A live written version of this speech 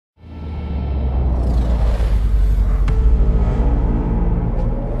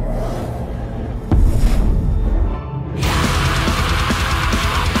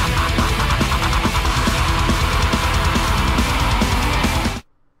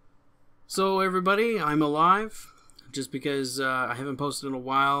So everybody, I'm alive. Just because I haven't posted in a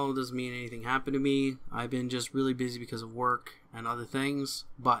while doesn't mean anything happened to me. I've been just really busy because of work and other things.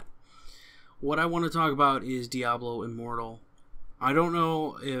 But what I want to talk about is Diablo Immortal. I don't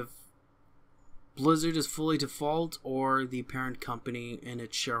know if Blizzard is fully to fault or the parent company and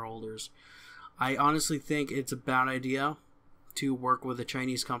its shareholders. I honestly think it's a bad idea to work with a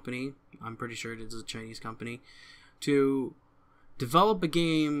Chinese company. I'm pretty sure it is a Chinese company to develop a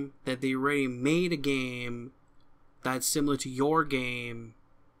game that they already made a game that's similar to your game,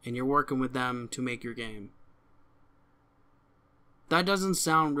 and you're working with them to make your game. That doesn't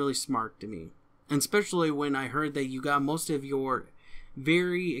sound really smart to me. And especially when I heard that you got most of your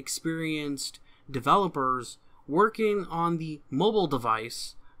very experienced developers working on the mobile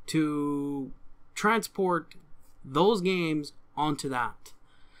device to transport those games onto that.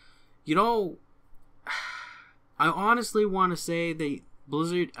 You know, I honestly want to say that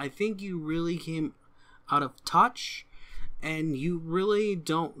Blizzard, I think you really came out of touch and you really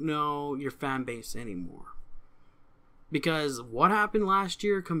don't know your fan base anymore. Because what happened last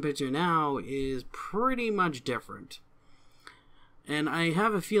year compared to now is pretty much different. And I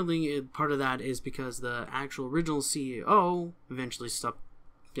have a feeling part of that is because the actual original CEO eventually stepped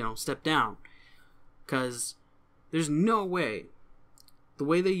down. Because there's no way the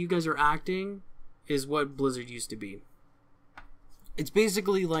way that you guys are acting is what Blizzard used to be. It's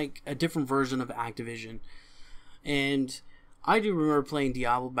basically like a different version of Activision. And I do remember playing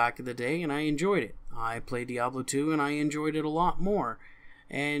Diablo back in the day, and I enjoyed it. I played Diablo 2, and I enjoyed it a lot more.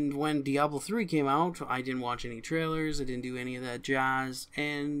 And when Diablo 3 came out, I didn't watch any trailers, I didn't do any of that jazz.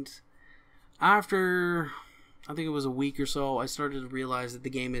 And after, I think it was a week or so, I started to realize that the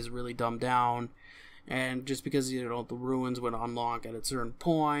game is really dumbed down. And just because, the ruins would unlock at a certain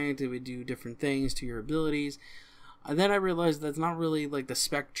point, it would do different things to your abilities. And then I realized that's not really like the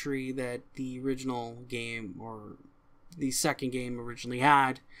spec tree that the original game or the second game originally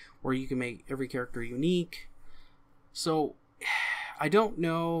had, where you can make every character unique. So I don't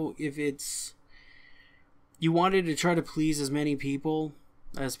know if it's you wanted to try to please as many people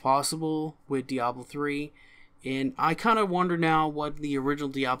as possible with Diablo 3, and I kind of wonder now what the original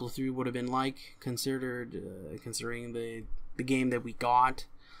Diablo 3 would have been like, considering the game that we got.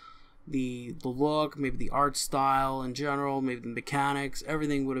 The look, maybe the art style in general, maybe the mechanics,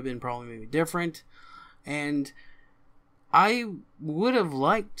 everything would have been probably maybe different. And I would have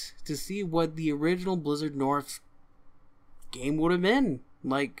liked to see what the original Blizzard North game would have been.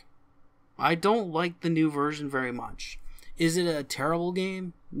 Like, I don't like the new version very much. Is it a terrible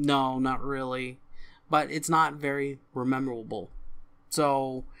game? No, not really. But it's not very memorable.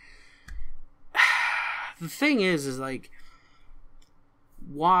 So, the thing is like,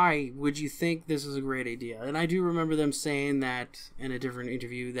 why would you think this is a great idea? And I do remember them saying that in a different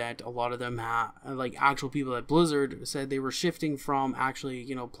interview that a lot of them like actual people at Blizzard said they were shifting from actually,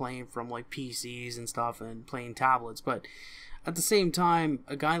 playing from like PCs and stuff and playing tablets. But at the same time,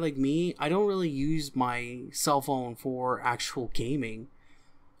 a guy like me, I don't really use my cell phone for actual gaming.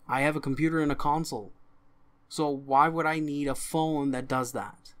 I have a computer and a console. So why would I need a phone that does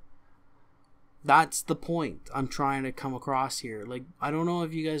that? That's the point I'm trying to come across here. Like, I don't know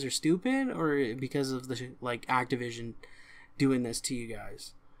if you guys are stupid or because of the Activision doing this to you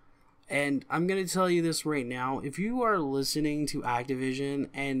guys. And I'm going to tell you this right now. If you are listening to Activision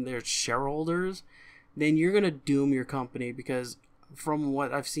and their shareholders, then you're going to doom your company, because from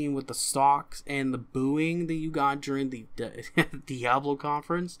what I've seen with the stocks and the booing that you got during the Diablo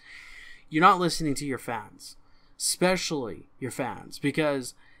conference, you're not listening to your fans. Especially your fans,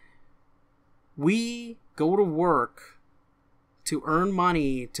 because we go to work to earn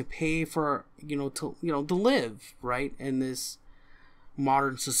money to pay for, to live, right, in this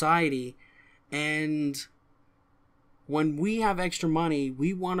modern society. And when we have extra money,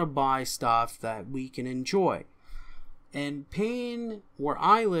 we want to buy stuff that we can enjoy. And paying where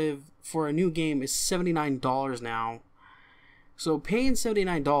I live for a new game is $79 now. So paying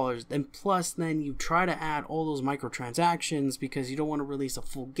 $79, then plus then you try to add all those microtransactions because you don't want to release a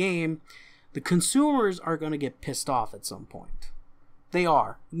full game. The consumers are going to get pissed off at some point. They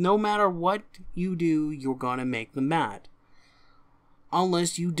are. No matter what you do, you're going to make them mad.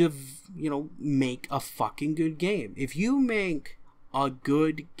 Unless you make a fucking good game. If you make a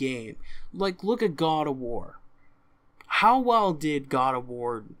good game, like look at God of War. How well did God of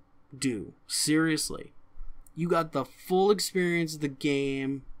War do? Seriously. You got the full experience of the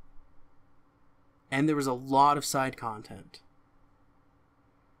game, and there was a lot of side content.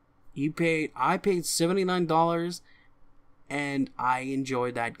 I paid $79 and I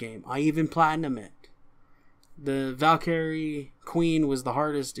enjoyed that game. I even platinumed it. The Valkyrie Queen was the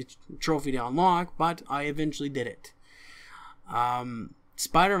hardest trophy to unlock, but I eventually did it.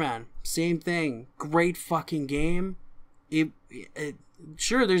 Spider-Man, same thing. Great fucking game.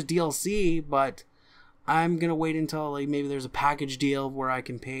 Sure, there's DLC, but I'm gonna wait until like maybe there's a package deal where I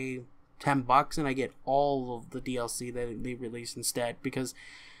can pay $10 and I get all of the DLC that they release instead, because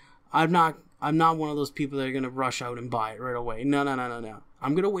I'm not one of those people that are gonna rush out and buy it right away. No.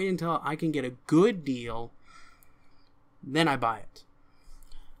 I'm gonna wait until I can get a good deal, then I buy it.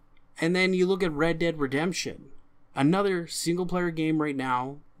 And then you look at Red Dead Redemption, another single player game right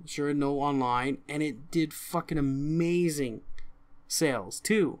now, sure, no online, and it did fucking amazing sales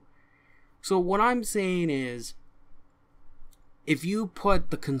too. So what I'm saying is, if you put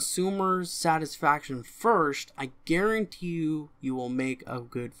the consumer's satisfaction first, I guarantee you will make a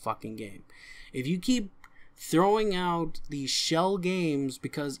good fucking game. If you keep throwing out these shell games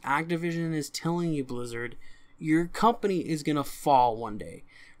because Activision is telling you, Blizzard, your company is gonna fall one day.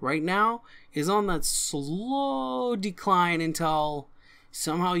 Right now is on that slow decline until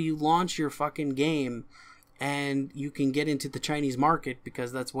somehow you launch your fucking game and you can get into the Chinese market,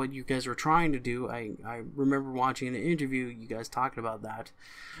 because that's what you guys were trying to do. I remember watching an interview, you guys talking about that.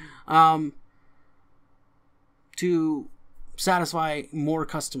 To satisfy more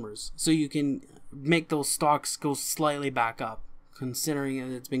customers, so you can make those stocks go slightly back up, considering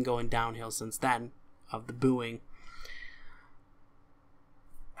that it's been going downhill since then, of the booing.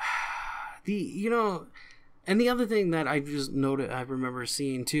 And the other thing that I just noted, I remember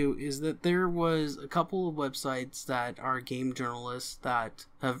seeing too, is that there was a couple of websites that are game journalists that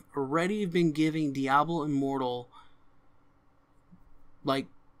have already been giving Diablo Immortal like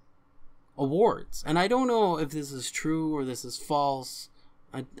awards. And I don't know if this is true or this is false.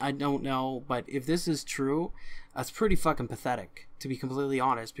 I don't know, but if this is true, that's pretty fucking pathetic, to be completely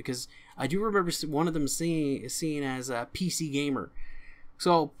honest, because I do remember one of them seen as a PC Gamer.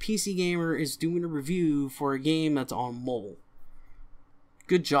 So PC Gamer is doing a review for a game that's on mobile.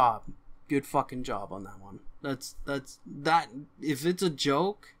 Good job. Good fucking job on that one. That's that. If it's a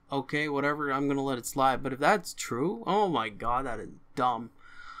joke, okay, whatever, I'm gonna let it slide. But if that's true, oh my god, that is dumb.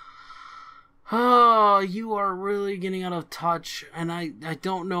 Oh, you are really getting out of touch, and I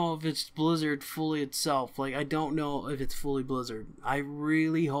don't know if it's Blizzard fully itself. Like, I don't know if it's fully Blizzard. I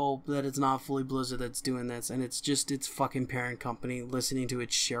really hope that it's not fully Blizzard that's doing this, and it's just its fucking parent company listening to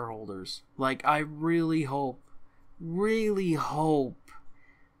its shareholders. Like, I really hope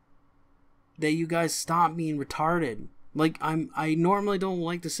that you guys stop being retarded. Like, I normally don't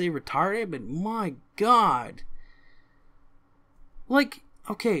like to say retarded, but my god. Like,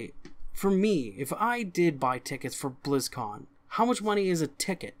 okay, for me, if I did buy tickets for BlizzCon, how much money is a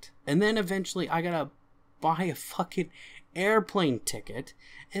ticket? And then eventually I gotta buy a fucking airplane ticket,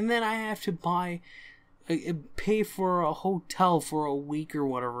 and then I have to pay for a hotel for a week or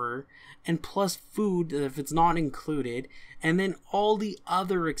whatever, and plus food if it's not included, and then all the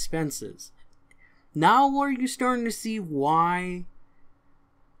other expenses. Now are you starting to see why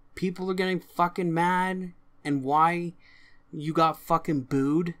people are getting fucking mad, and why you got fucking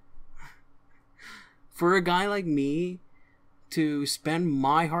booed? For a guy like me to spend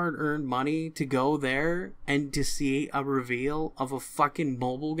my hard-earned money to go there and to see a reveal of a fucking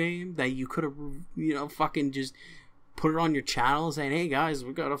mobile game that you could have, fucking just put it on your channel saying, hey guys,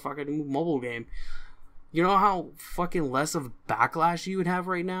 we got a fucking mobile game. You know how fucking less of backlash you would have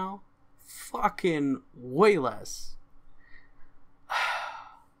right now? Fucking way less.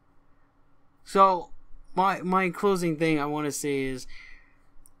 So, my closing thing I want to say is,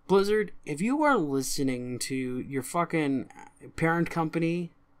 Blizzard, if you are listening to your fucking parent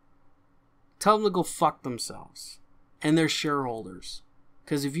company, tell them to go fuck themselves and their shareholders.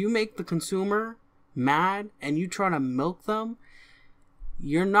 Because if you make the consumer mad and you try to milk them,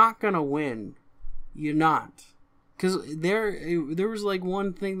 you're not going to win. You're not. Because there was like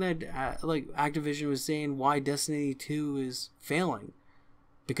one thing that like Activision was saying why Destiny 2 is failing.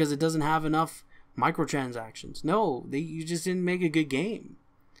 Because it doesn't have enough microtransactions. No, you just didn't make a good game.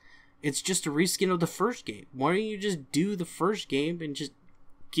 It's just a reskin of the first game. Why don't you just do the first game and just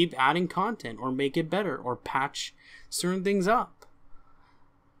keep adding content or make it better or patch certain things up?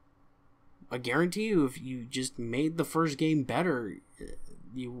 I guarantee you, if you just made the first game better,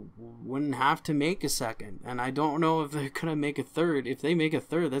 you wouldn't have to make a second. And I don't know if they're going to make a third. If they make a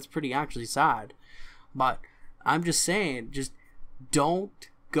third, that's pretty actually sad. But I'm just saying, just don't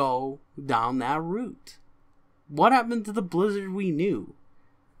go down that route. What happened to the Blizzard we knew?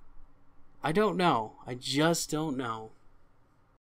 I don't know. I just don't know.